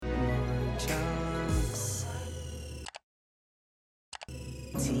Chunks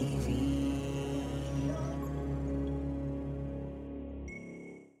TV.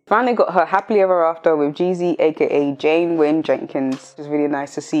 Finally got her happily ever after with Jeezy, aka Jane Wynne Jenkins. It's really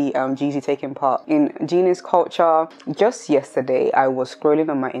nice to see Jeezy taking part in Genius culture. Just yesterday, I was scrolling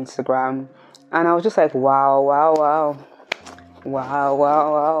on my Instagram and I was just like, wow, wow, wow. Wow,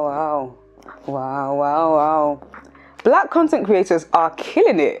 wow, wow, wow. Wow, wow, wow. Black content creators are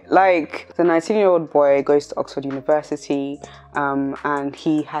killing it. Like, the 19-year-old boy goes to Oxford University and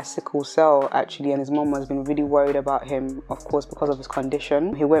he has sickle cell actually, and his mom has been really worried about him, of course, because of his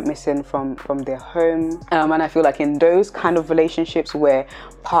condition. He went missing from their home, and I feel like in those kind of relationships where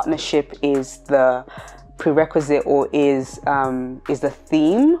partnership is the prerequisite or is the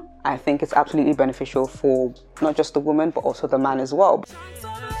theme, I think it's absolutely beneficial for not just the woman but also the man as well.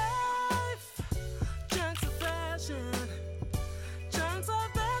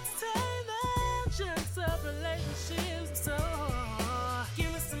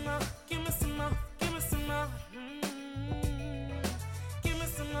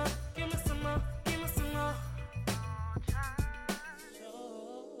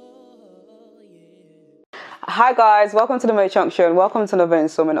 Hi guys, welcome to the Mo Junction. Welcome to another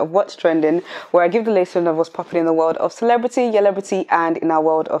installment of What's Trending, where I give the latest of what's popular in the world of celebrity, and in our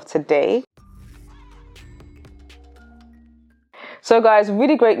world of today. So guys,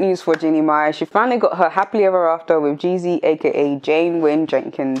 really great news for Jeannie Mai. She finally got her happily ever after with Jeezy, aka Jane Wynne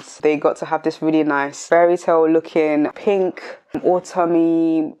Jenkins. They got to have this really nice fairy tale looking pink,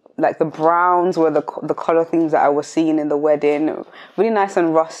 autumny, like the browns were the color themes that I was seeing in the wedding. Really nice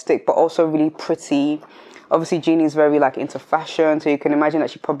and rustic, but also really pretty. Obviously, Jeannie's very like into fashion, so you can imagine that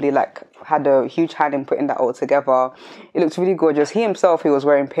she probably like had a huge hand in putting that all together. It looks really gorgeous. He himself, he was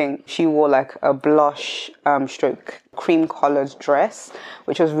wearing pink. She wore like a blush stroke cream coloured dress,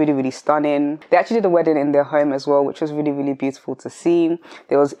 which was really, really stunning. They actually did a wedding in their home as well, which was really, really beautiful to see.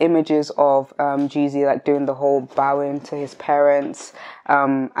 There was images of Jeezy like doing the whole bowing to his parents.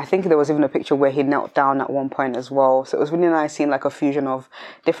 I think there was even a picture where he knelt down at one point as well. So it was really nice seeing like a fusion of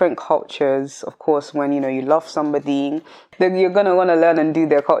different cultures. Of course, when you love somebody, then you're gonna want to learn and do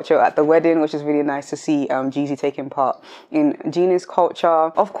their culture at the wedding, which is really nice to see Jeezy taking part in Jeannie's culture.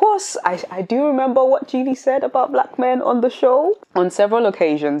 Of course, I do remember what Jeannie said about black men on the show. On several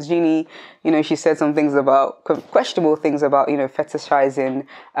occasions, Jeannie, she said some things about, questionable things about, fetishizing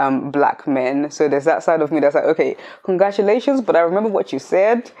black men. So there's that side of me that's like, okay, congratulations, but I remember what you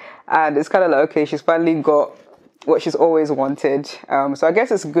said. And it's kind of like, okay, she's finally got what she's always wanted. So I guess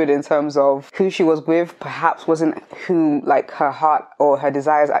it's good in terms of who she was with perhaps wasn't who like her heart or her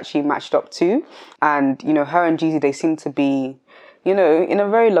desires actually matched up to. And, her and Jeezy, they seem to be, in a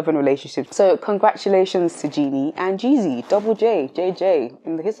very loving relationship. So congratulations to Jeannie and Jeezy, double J, JJ,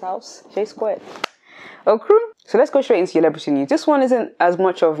 in his house, J squared. Okay, so let's go straight into celebrity news. This one isn't as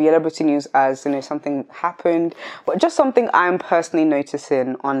much of celebrity news as, something happened, but just something I'm personally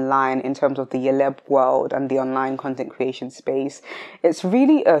noticing online in terms of the celeb world and the online content creation space. It's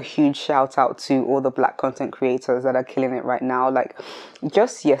really a huge shout out to all the black content creators that are killing it right now. Like,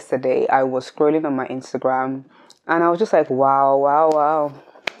 just yesterday, I was scrolling on my Instagram and I was just like, wow, wow, wow.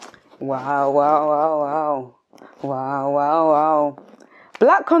 Wow, wow, wow, wow. Wow, wow, wow.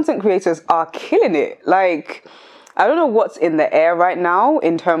 Black content creators are killing it. Like, I don't know what's in the air right now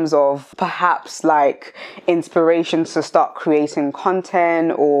in terms of perhaps like inspirations to start creating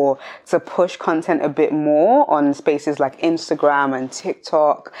content or to push content a bit more on spaces like Instagram and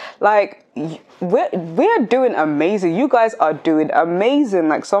TikTok. Like, we're doing amazing. You guys are doing amazing.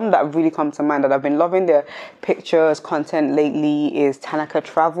 Like, some that really come to mind that I've been loving their pictures, content lately is Tanaka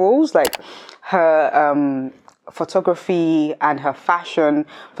Travels. Like, her photography and her fashion.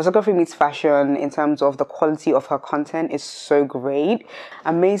 Photography meets fashion in terms of the quality of her content is so great.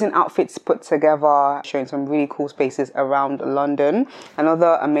 Amazing outfits put together, showing some really cool spaces around London.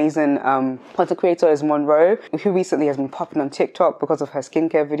 Another amazing content creator is Monroe, who recently has been popping on TikTok because of her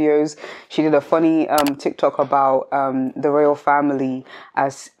skincare videos. She did a funny TikTok about the royal family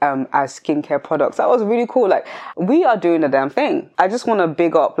as skincare products. That was really cool. Like, we are doing the damn thing. I just want to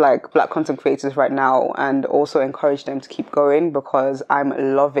big up like black content creators right now and also encourage them to keep going, because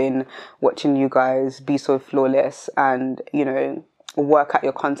I'm loving watching you guys be so flawless and, work at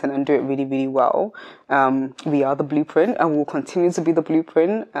your content and do it really, really well. We are the blueprint and we'll continue to be the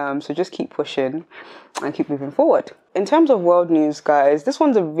blueprint. So just keep pushing and keep moving forward. In terms of world news, guys, this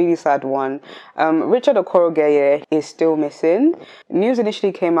one's a really sad one. Richard Okorogeye is still missing. News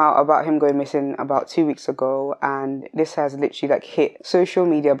initially came out about him going missing about 2 weeks ago, and this has literally like hit social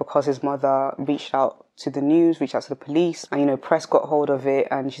media because his mother reached out to the news, reached out to the police, and, you know, press got hold of it,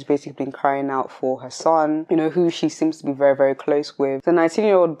 and she's basically been crying out for her son, you know, who she seems to be very, very close with. The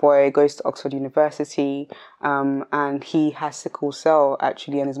 19-year-old boy goes to Oxford University, and he has sickle cell,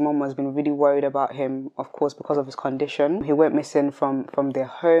 actually, and his mom has been really worried about him, of course, because of his condition. He went missing from their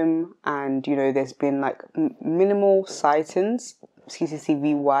home, and, you know, there's been, like, minimal sightings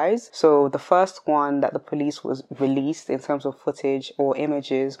CCTV wise. So the first one that the police was released in terms of footage or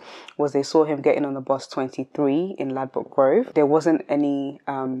images was they saw him getting on the bus 23 in Ladbroke Grove. There wasn't any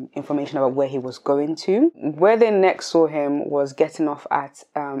information about where he was going to. Where they next saw him was getting off at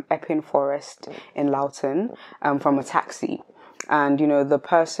Epping Forest in Loughton from a taxi. And, you know,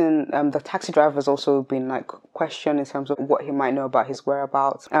 the taxi driver has also been, like, questioned in terms of what he might know about his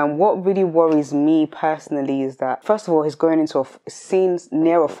whereabouts. And what really worries me personally is that, first of all, he's going into a scene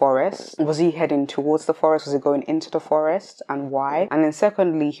near a forest. Was he heading towards the forest? Was he going into the forest? And why? And then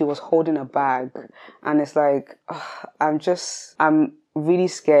secondly, he was holding a bag. And it's like, I'm really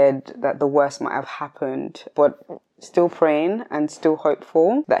scared that the worst might have happened. But still praying and still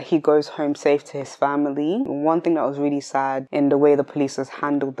hopeful that he goes home safe to his family. One thing that was really sad in the way the police has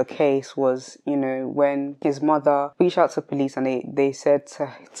handled the case was, you know, when his mother reached out to police and they said to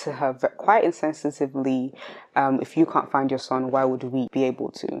her quite insensitively, if you can't find your son, why would we be able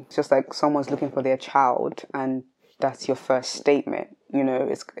to? It's just like someone's looking for their child and that's your first statement. You know,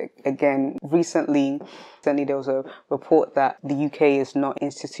 it's, again, recently there was a report that the UK is not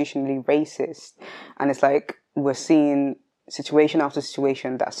institutionally racist. And it's like, we're seeing situation after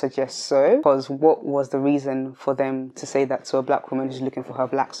situation that suggests so. Because what was the reason for them to say that to a black woman who's looking for her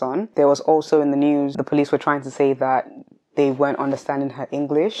black son? There was also in the news, the police were trying to say that they weren't understanding her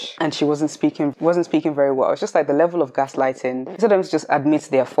English and she wasn't speaking very well. It's just like the level of gaslighting. Instead of them to just admit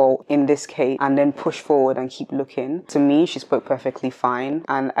their fault in this case and then push forward and keep looking. To me, she spoke perfectly fine.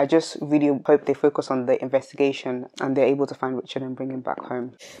 And I just really hope they focus on the investigation and they're able to find Richard and bring him back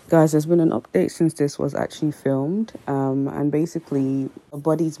home. Guys, there's been an update since this was actually filmed. And basically, a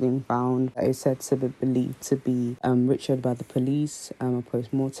body's been found that is said to be believed to be Richard by the police. A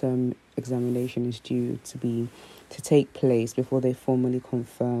post-mortem examination is due to take place before they formally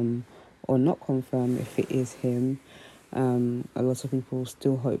confirm or not confirm if it is him. A lot of people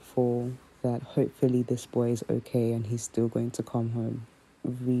still hopeful that hopefully this boy is okay and he's still going to come home.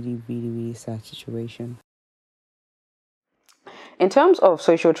 Really, really, really sad situation. In terms of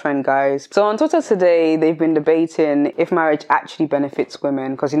social trend, guys, so on Twitter today, they've been debating if marriage actually benefits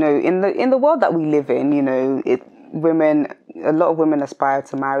women. Because, you know, in the world that we live in, you know, a lot of women aspire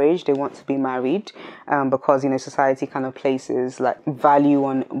to marriage. They want to be married because, you know, society kind of places like value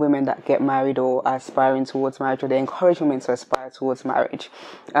on women that get married or are aspiring towards marriage, or they encourage women to aspire towards marriage.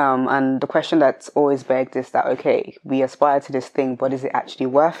 And the question that's always begged is that, okay, we aspire to this thing, but is it actually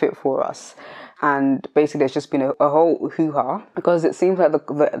worth it for us? And basically, there's just been a whole hoo-ha because it seems like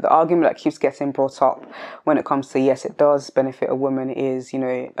the argument that keeps getting brought up when it comes to, yes, it does benefit a woman is, you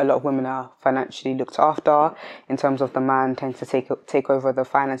know, a lot of women are financially looked after in terms of the man tends to take over the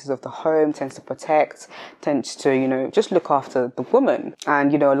finances of the home, tends to protect, tends to, you know, just look after the woman.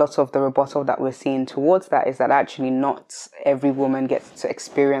 And, you know, a lot of the rebuttal that we're seeing towards that is that actually not every woman gets to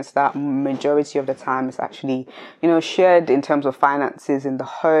experience that. Majority of the time it's actually, you know, shared in terms of finances in the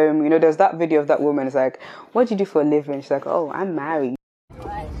home. You know, there's that video of that woman is like, what do you do for a living? She's like, oh, I'm married.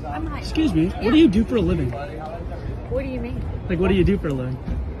 Excuse me, what do you do for a living? What do you mean? Like, what do you do for a living?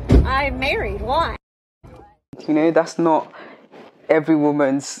 I'm married. Why? You know, that's not every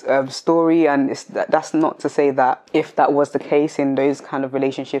woman's story, and that's not to say that if that was the case in those kind of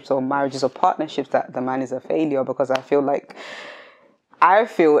relationships or marriages or partnerships that the man is a failure, because I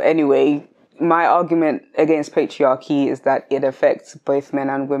feel anyway, my argument against patriarchy is that it affects both men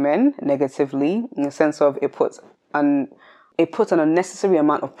and women negatively in the sense of it puts an unnecessary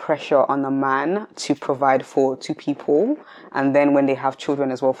amount of pressure on the man to provide for two people, and then when they have children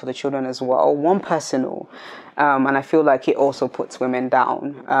as well, for the children as well, one person. And I feel like it also puts women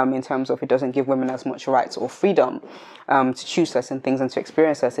down in terms of it doesn't give women as much rights or freedom to choose certain things and to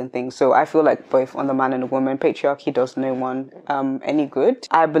experience certain things. So I feel like both on the man and the woman, patriarchy does no one any good.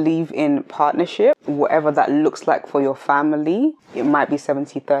 I believe in partnership, whatever that looks like for your family. It might be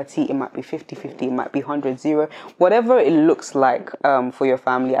 70-30, it might be 50-50, it might be 100-0. Whatever it looks like for your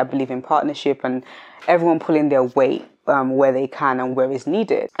family, I believe in partnership and everyone pulling their weight where they can and where is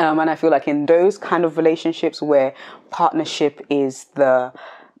needed. And I feel like in those kind of relationships where partnership is the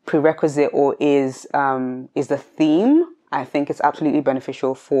prerequisite or is the theme, I think it's absolutely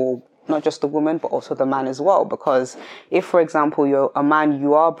beneficial for not just the woman but also the man as well. Because if, for example, you're a man,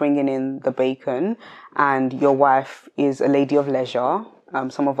 you are bringing in the bacon and your wife is a lady of leisure,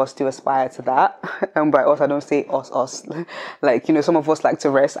 Some of us do aspire to that. And by us, I don't say us. Like, some of us like to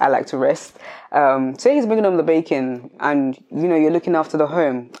rest. I like to rest. Say he's bringing home the bacon and, you're looking after the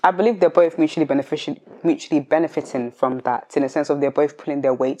home. I believe they're both mutually benefiting from that, in the sense of they're both pulling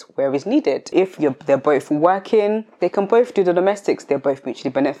their weight where is needed. If they're both working, they can both do the domestics. They're both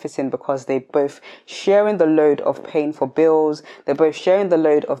mutually benefiting because they both sharing the load of paying for bills. They're both sharing the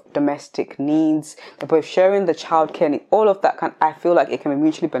load of domestic needs. They're both sharing the childcare. All of that I feel like it can be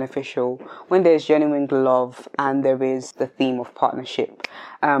mutually beneficial when there's genuine love and there is the theme of partnership.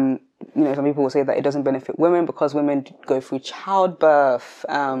 Some people will say that it doesn't benefit women because women go through childbirth,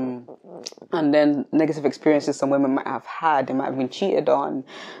 and then negative experiences some women might have had. They might have been cheated on.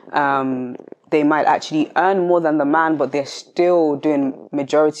 They might actually earn more than the man, but they're still doing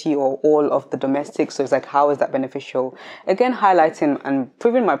majority or all of the domestics. So it's like, how is that beneficial? Again, highlighting and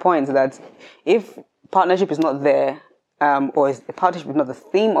proving my point that if partnership is not there, or if partnership is not the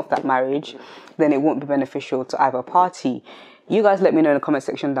theme of that marriage, then it won't be beneficial to either party. You guys let me know in the comment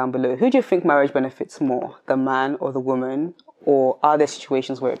section down below. Who do you think marriage benefits more, the man or the woman? Or are there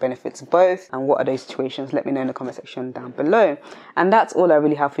situations where it benefits both? And what are those situations? Let me know in the comment section down below. And that's all I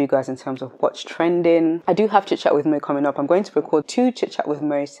really have for you guys in terms of what's trending. I do have Chit Chat with Mo coming up. I'm going to record 2 Chit Chat with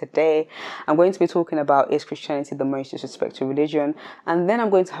Mo's today. I'm going to be talking about, is Christianity the most disrespected religion? And then I'm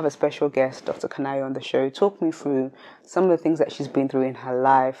going to have a special guest, Dr. Kanayo, on the show, talk me through some of the things that she's been through in her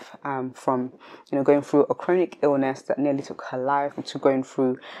life, from going through a chronic illness that nearly took her life, to going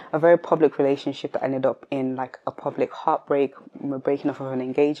through a very public relationship that ended up in like a public heartbreak, breaking off of an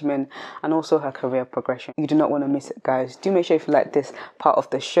engagement, and also her career progression. You do not want to miss it, guys. Do make sure if you like this part of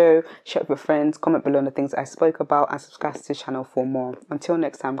the show, share with your friends, comment below on the things I spoke about, and subscribe to the channel for more. Until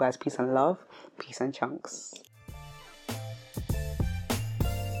next time, guys, peace and love, peace and chunks.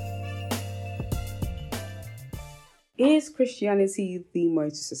 Is Christianity the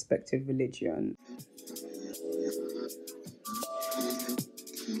most suspected religion?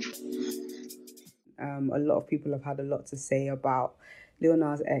 A lot of people have had a lot to say about Lil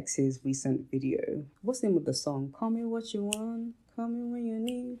Nas X's recent video. What's the name of the song? Call me what you want, call me when you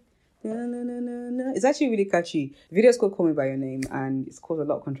need. Na, na, na, na, na. It's actually really catchy. The video is called Call Me By Your Name, and it's caused a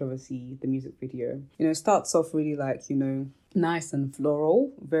lot of controversy, the music video. It starts off really like, nice and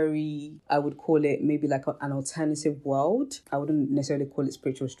floral, very, I would call it maybe like an alternative world. I wouldn't necessarily call it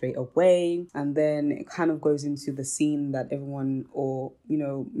spiritual straight away. And then it kind of goes into the scene that everyone, or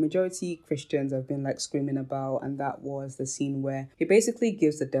majority Christians have been like screaming about, and that was the scene where he basically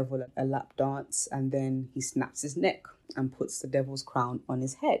gives the devil a lap dance and then he snaps his neck and puts the devil's crown on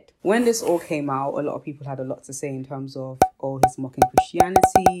his head. When this all came out, a lot of people had a lot to say in terms of, he's mocking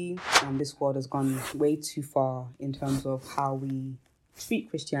Christianity, and this world has gone way too far in terms of how we treat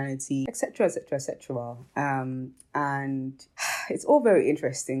Christianity, etc., etc., etc. And it's all very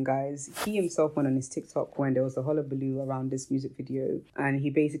interesting, guys. He himself went on his TikTok when there was a hullabaloo around this music video, and he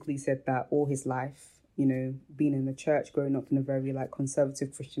basically said that all his life, being in the church, growing up in a very like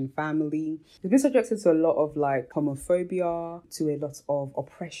conservative Christian family, he's been subjected to a lot of like homophobia, to a lot of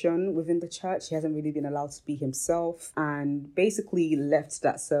oppression within the church. He hasn't really been allowed to be himself, and basically left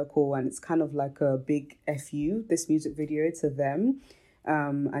that circle. And it's kind of like a big FU, this music video, to them.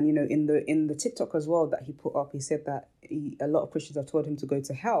 And in the TikTok as well that he put up, he said that a lot of Christians have told him to go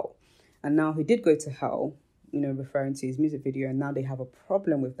to hell, and now he did go to hell, referring to his music video, and now they have a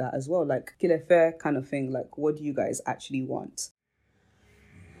problem with that as well, like kill a fair kind of thing. Like, what do you guys actually want?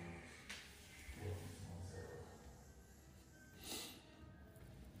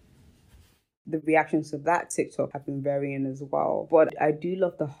 The reactions to that TikTok have been varying as well. But I do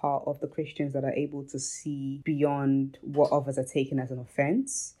love the heart of the Christians that are able to see beyond what others are taking as an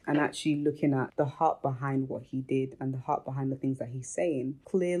offense, and actually looking at the heart behind what he did and the heart behind the things that he's saying.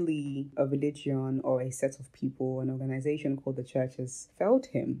 Clearly, a religion or a set of people, an organization called the church, has failed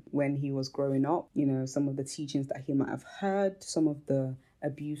him when he was growing up. Some of the teachings that he might have heard, some of the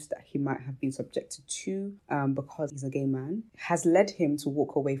abuse that he might have been subjected to because he's a gay man, has led him to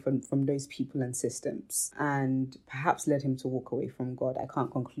walk away from those people and systems, and perhaps led him to walk away from God. I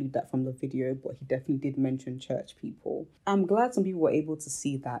can't conclude that from the video, but he definitely did mention church people. I'm glad some people were able to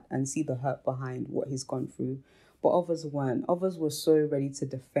see that and see the hurt behind what he's gone through, but others weren't. Others were so ready to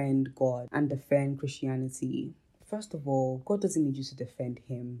defend God and defend Christianity. First of all, God doesn't need you to defend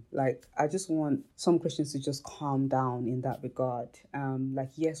him. Like, I just want some Christians to just calm down in that regard.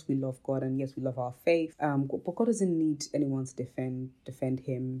 Yes, we love God, and yes, we love our faith. But God doesn't need anyone to defend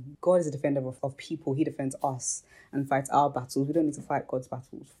him. God is a defender of people. He defends us and fights our battles. We don't need to fight God's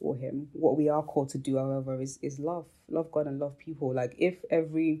battles for him. What we are called to do, however, is love. Love God and love people. Like, if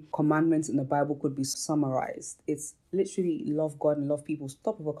every commandment in the Bible could be summarized, it's literally love God and love people.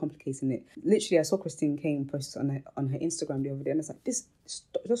 Stop overcomplicating it. Literally, I saw Christine Kane post on her Instagram the other day, and it's like,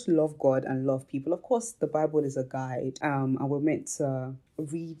 just love God and love people. Of course, the Bible is a guide, and we're meant to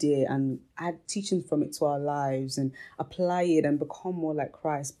read it and add teachings from it to our lives and apply it and become more like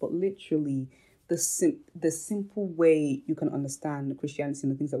Christ. But literally, the simple way you can understand Christianity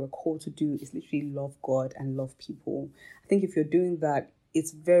and the things that we're called to do is literally love God and love people. I think if you're doing that,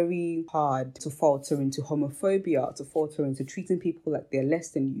 it's very hard to falter into homophobia, to falter into treating people like they're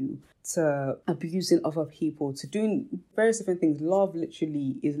less than you, to abusing other people, to doing various different things. Love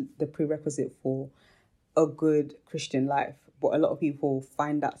literally is the prerequisite for a good Christian life. But a lot of people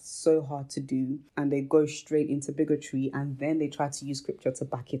find that so hard to do, and they go straight into bigotry, and then they try to use scripture to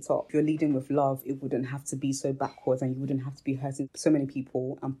back it up. If you're leading with love, it wouldn't have to be so backwards, and you wouldn't have to be hurting so many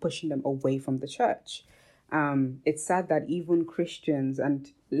people and pushing them away from the church. It's sad that even Christians, and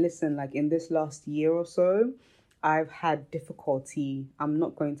listen, like in this last year or so, I've had difficulty, I'm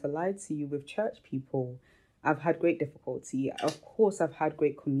not going to lie to you, with church people. I've had great difficulty. Of course, I've had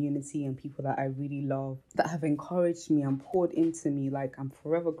great community and people that I really love that have encouraged me and poured into me. Like, I'm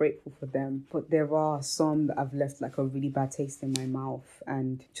forever grateful for them. But there are some that have left like a really bad taste in my mouth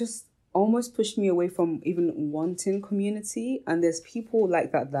and just almost pushed me away from even wanting community. And there's people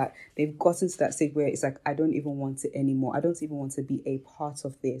like that they've gotten to that stage where it's like, I don't even want it anymore. I don't even want to be a part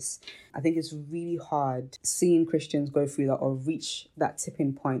of this. I think it's really hard seeing Christians go through that or reach that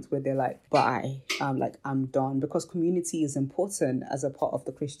tipping point where they're like, bye, I'm done, because community is important as a part of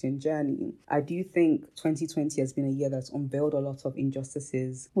the Christian journey. I do think 2020 has been a year that's unveiled a lot of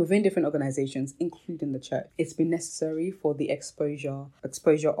injustices within different organizations, including the church. It's been necessary for the exposure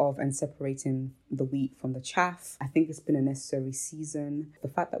of and separating the wheat from the chaff. I think it's been a necessary season. The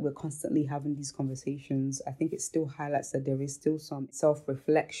fact that we're constantly having these conversations, I think it still highlights that there is still some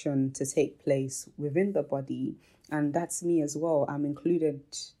self-reflection to take place within the body. And that's me as well. I'm included.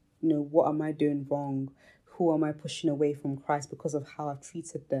 What am I doing wrong? Who am I pushing away from Christ because of how I've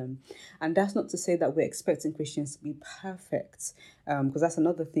treated them? And that's not to say that we're expecting Christians to be perfect, because that's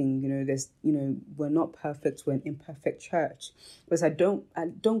another thing. We're not perfect. We're an imperfect church. Because I don't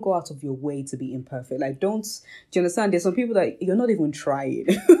go out of your way to be imperfect. Like, do you understand? There's some people that you're not even trying.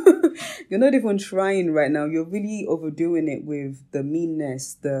 You're not even trying right now. You're really overdoing it with the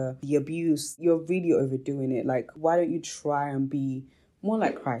meanness, the abuse. You're really overdoing it. Like, why don't you try and be more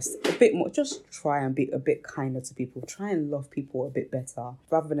like Christ, a bit more, just try and be a bit kinder to people. Try and love people a bit better,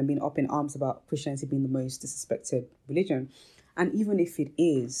 rather than being up in arms about Christianity being the most disrespected religion. And even if it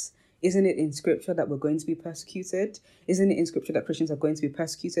is, isn't it in scripture that we're going to be persecuted? Isn't it in scripture that Christians are going to be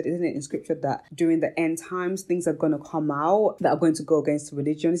persecuted? Isn't it in scripture that during the end times, things are going to come out that are going to go against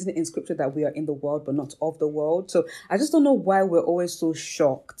religion? Isn't it in scripture that we are in the world, but not of the world? So I just don't know why we're always so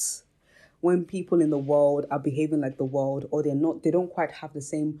shocked when people in the world are behaving like the world, or they don't quite have the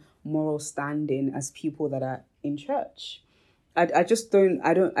same moral standing as people that are in church. I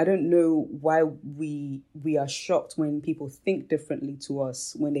don't know why we are shocked when people think differently to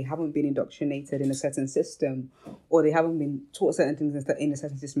us, when they haven't been indoctrinated in a certain system, or they haven't been taught certain things in a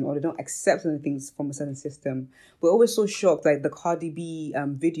certain system, or they don't accept certain things from a certain system. We're always so shocked, like the Cardi B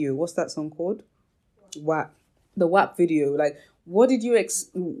video. What's that song called? WAP. The WAP video. Like, what did you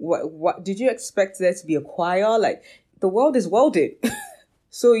what did you expect there to be a choir? Like, the world is welded.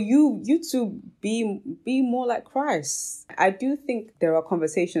 So you two be more like Christ. I do think there are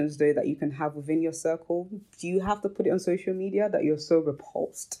conversations though that you can have within your circle. Do you have to put it on social media that you're so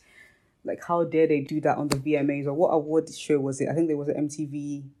repulsed? Like, how dare they do that on the VMAs? Or what award show was it? I think there was an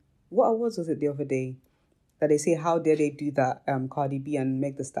MTV. What awards was it the other day? That they say, how dare they do that? Cardi B and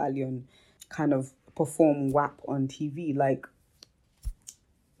Meg Thee Stallion kind of perform WAP on TV. Like,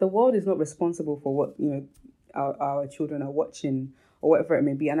 the world is not responsible for what our children are watching or whatever it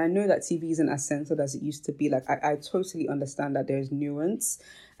may be. And I know that TV isn't as censored as it used to be. Like, I totally understand that there's nuance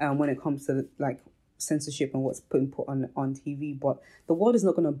when it comes to like censorship and what's put on TV. But the world is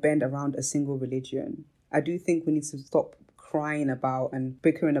not going to bend around a single religion. I do think we need to stop crying about and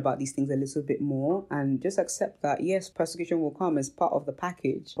bickering about these things a little bit more and just accept that, yes, persecution will come as part of the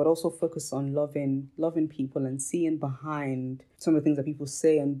package, but also focus on loving people and seeing behind some of the things that people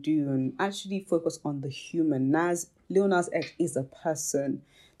say and do, and actually focus on the human. Lil Nas X is a person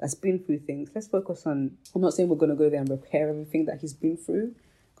that's been through things. Let's focus on, I'm not saying we're going to go there and repair everything that he's been through,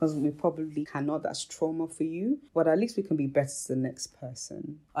 because we probably cannot. That's trauma for you. But at least we can be better to the next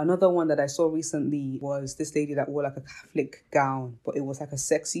person. Another one that I saw recently was this lady that wore like a Catholic gown, but it was like a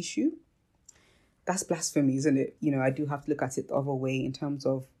sexy shoe. That's blasphemy, isn't it? I do have to look at it the other way in terms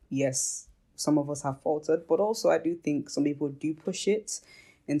of, yes, some of us have faltered, but also I do think some people do push it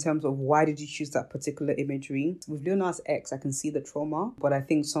in terms of why did you choose that particular imagery. With Lil Nas X, I can see the trauma, but I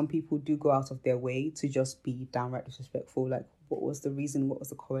think some people do go out of their way to just be downright disrespectful. Like, what was the reason? What was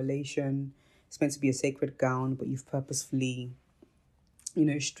the correlation? It's meant to be a sacred gown, but you've purposefully,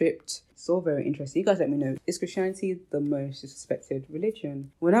 stripped. It's all very interesting. You guys let me know. Is Christianity the most disrespected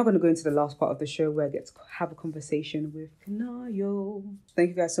religion? We're now going to go into the last part of the show where I get to have a conversation with Kanayo. Thank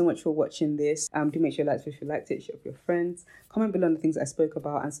you guys so much for watching this. Do make sure you like it if you liked it, share it with your friends. Comment below on the things I spoke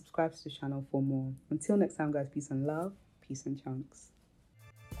about and subscribe to the channel for more. Until next time, guys, peace and love. Peace and chunks.